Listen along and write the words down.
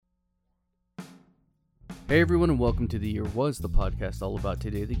Hey everyone, and welcome to The Year Was, the podcast all about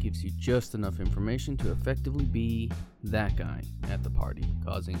today that gives you just enough information to effectively be that guy at the party,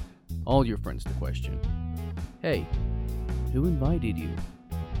 causing all your friends to question, hey, who invited you?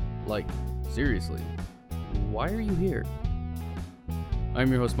 Like, seriously, why are you here?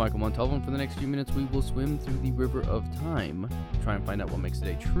 I'm your host, Michael Montalvo, and for the next few minutes we will swim through the river of time to try and find out what makes a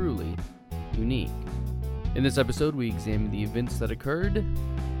day truly unique. In this episode, we examine the events that occurred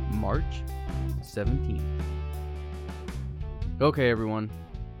March 17th. Okay, everyone,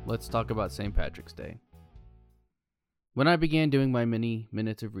 let's talk about St. Patrick's Day. When I began doing my many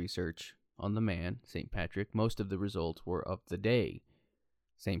minutes of research on the man, St. Patrick, most of the results were of the day,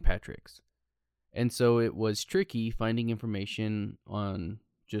 St. Patrick's. And so it was tricky finding information on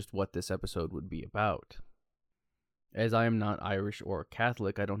just what this episode would be about. As I am not Irish or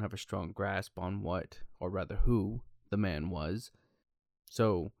Catholic, I don't have a strong grasp on what, or rather who, the man was.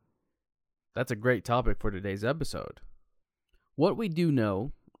 So that's a great topic for today's episode. What we do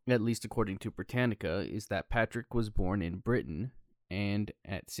know, at least according to Britannica, is that Patrick was born in Britain and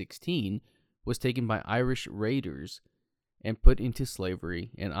at 16 was taken by Irish raiders and put into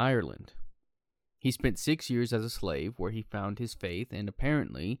slavery in Ireland. He spent 6 years as a slave where he found his faith and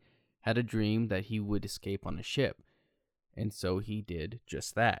apparently had a dream that he would escape on a ship, and so he did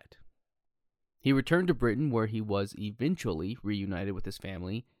just that. He returned to Britain where he was eventually reunited with his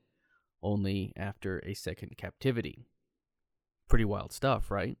family, only after a second captivity. Pretty wild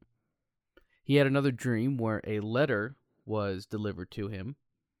stuff, right? He had another dream where a letter was delivered to him,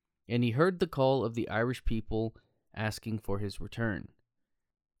 and he heard the call of the Irish people asking for his return.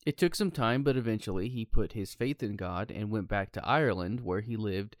 It took some time, but eventually he put his faith in God and went back to Ireland, where he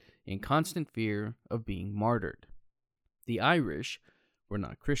lived in constant fear of being martyred. The Irish were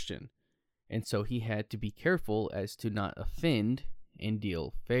not Christian, and so he had to be careful as to not offend and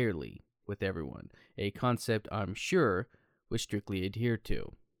deal fairly with everyone, a concept I'm sure was strictly adhered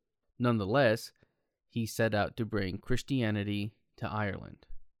to. Nonetheless, he set out to bring Christianity to Ireland.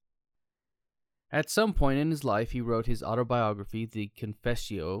 At some point in his life, he wrote his autobiography, The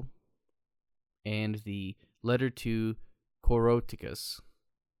Confessio, and the Letter to Coroticus,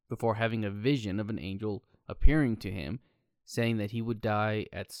 before having a vision of an angel appearing to him, saying that he would die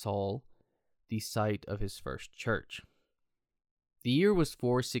at Saul, the site of his first church. The year was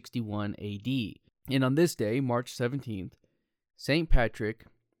 461 AD, and on this day, March 17th, St. Patrick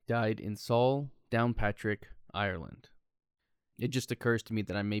died in Saul, Downpatrick, Ireland. It just occurs to me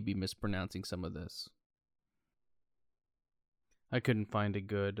that I may be mispronouncing some of this. I couldn't find a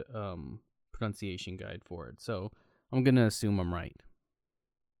good pronunciation guide for it, so I'm going to assume I'm right.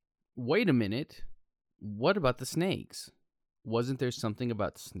 Wait a minute. What about the snakes? Wasn't there something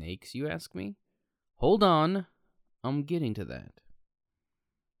about snakes, you ask me? Hold on. I'm getting to that.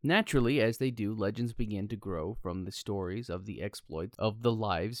 Naturally, as they do, legends began to grow from the stories of the exploits of the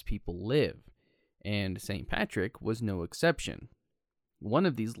lives people live, and St. Patrick was no exception. One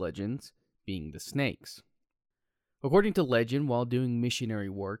of these legends being the snakes. According to legend, while doing missionary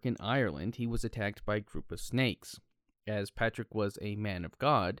work in Ireland, he was attacked by a group of snakes. As Patrick was a man of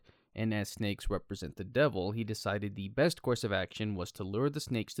God, and as snakes represent the devil, he decided the best course of action was to lure the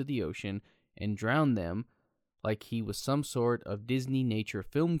snakes to the ocean and drown them like he was some sort of Disney nature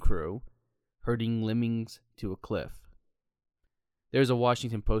film crew herding lemmings to a cliff. There's a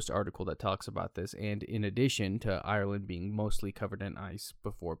Washington Post article that talks about this, and in addition to Ireland being mostly covered in ice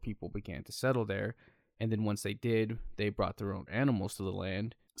before people began to settle there, and then once they did, they brought their own animals to the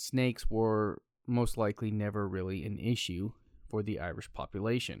land, snakes were most likely never really an issue for the Irish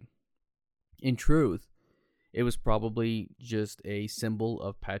population. In truth, it was probably just a symbol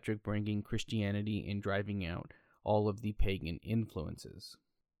of Patrick bringing Christianity and driving out all of the pagan influences.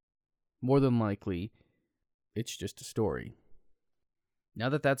 More than likely, it's just a story. Now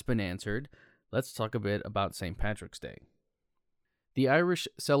that that's been answered, let's talk a bit about St. Patrick's Day. The Irish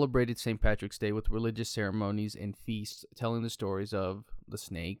celebrated St. Patrick's Day with religious ceremonies and feasts telling the stories of the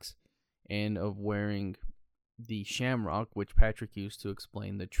snakes and of wearing the shamrock, which Patrick used to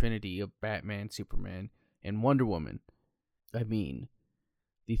explain the trinity of Batman, Superman, and Wonder Woman. I mean,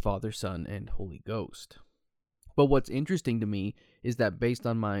 the Father, Son, and Holy Ghost. But what's interesting to me is that based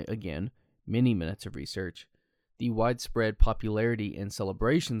on my, again, many minutes of research, the widespread popularity and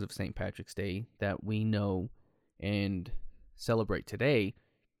celebrations of St. Patrick's Day that we know and celebrate today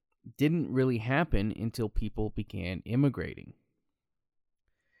didn't really happen until people began immigrating.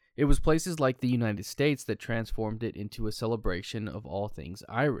 It was places like the United States that transformed it into a celebration of all things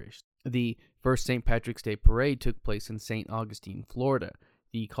Irish. The first St. Patrick's Day parade took place in St. Augustine, Florida.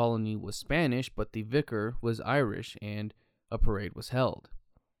 The colony was Spanish, but the vicar was Irish, and a parade was held.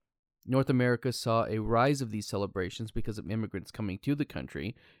 North America saw a rise of these celebrations because of immigrants coming to the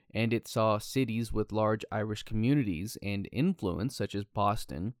country, and it saw cities with large Irish communities and influence, such as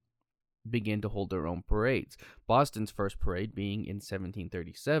Boston, begin to hold their own parades. Boston's first parade being in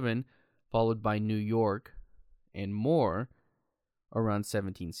 1737, followed by New York and more around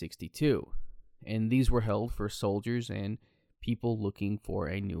 1762. And these were held for soldiers and people looking for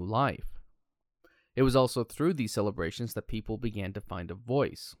a new life. It was also through these celebrations that people began to find a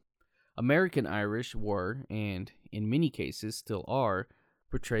voice. American Irish were, and in many cases still are,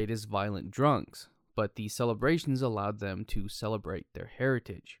 portrayed as violent drunks, but the celebrations allowed them to celebrate their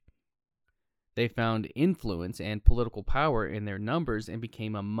heritage. They found influence and political power in their numbers and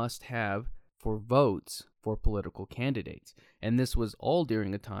became a must-have for votes for political candidates, and this was all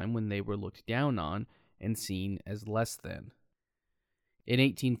during a time when they were looked down on and seen as less than. In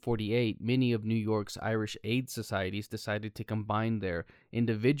 1848, many of New York's Irish aid societies decided to combine their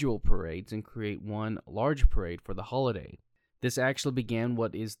individual parades and create one large parade for the holiday. This actually began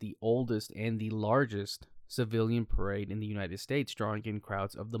what is the oldest and the largest civilian parade in the United States, drawing in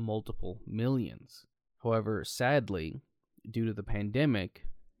crowds of the multiple millions. However, sadly, due to the pandemic,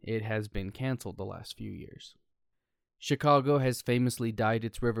 it has been canceled the last few years. Chicago has famously dyed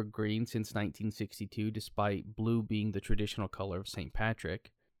its river green since 1962, despite blue being the traditional color of St.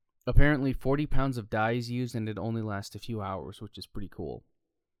 Patrick. Apparently, 40 pounds of dye is used, and it only lasts a few hours, which is pretty cool.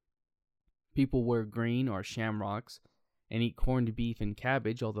 People wear green or shamrocks and eat corned beef and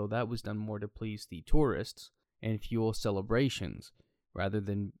cabbage, although that was done more to please the tourists and fuel celebrations, rather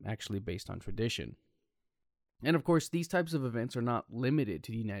than actually based on tradition. And of course, these types of events are not limited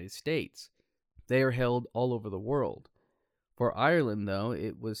to the United States. They are held all over the world. For Ireland, though,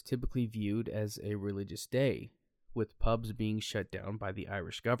 it was typically viewed as a religious day, with pubs being shut down by the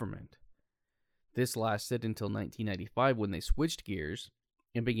Irish government. This lasted until 1995 when they switched gears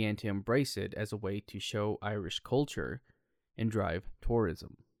and began to embrace it as a way to show Irish culture and drive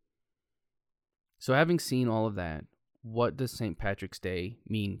tourism. So having seen all of that, what does St. Patrick's Day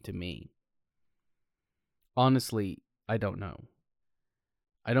mean to me? Honestly, I don't know.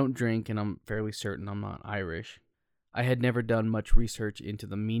 I don't drink, and I'm fairly certain I'm not Irish. I had never done much research into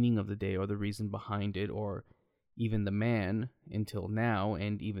the meaning of the day or the reason behind it, or even the man, until now,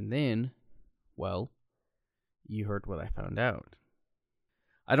 and even then, well, you heard what I found out.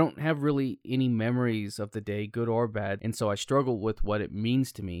 I don't have really any memories of the day, good or bad, and so I struggle with what it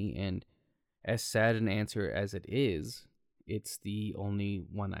means to me, and as sad an answer as it is, it's the only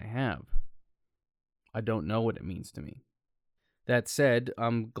one I have. I don't know what it means to me. That said,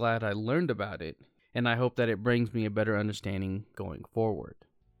 I'm glad I learned about it, and I hope that it brings me a better understanding going forward.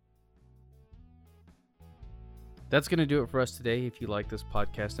 That's going to do it for us today. If you like this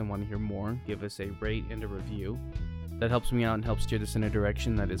podcast and want to hear more, give us a rate and a review. That helps me out and helps steer this in a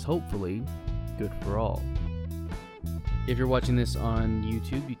direction that is hopefully good for all. If you're watching this on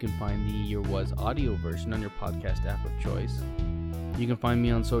YouTube, you can find the Year Was audio version on your podcast app of choice. You can find me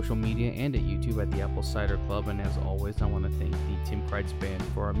on social media and at YouTube at the Apple Cider Club, and as always, I want to thank the Tim Kreitz Band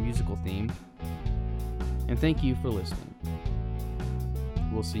for our musical theme. And thank you for listening.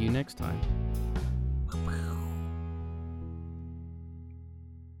 We'll see you next time.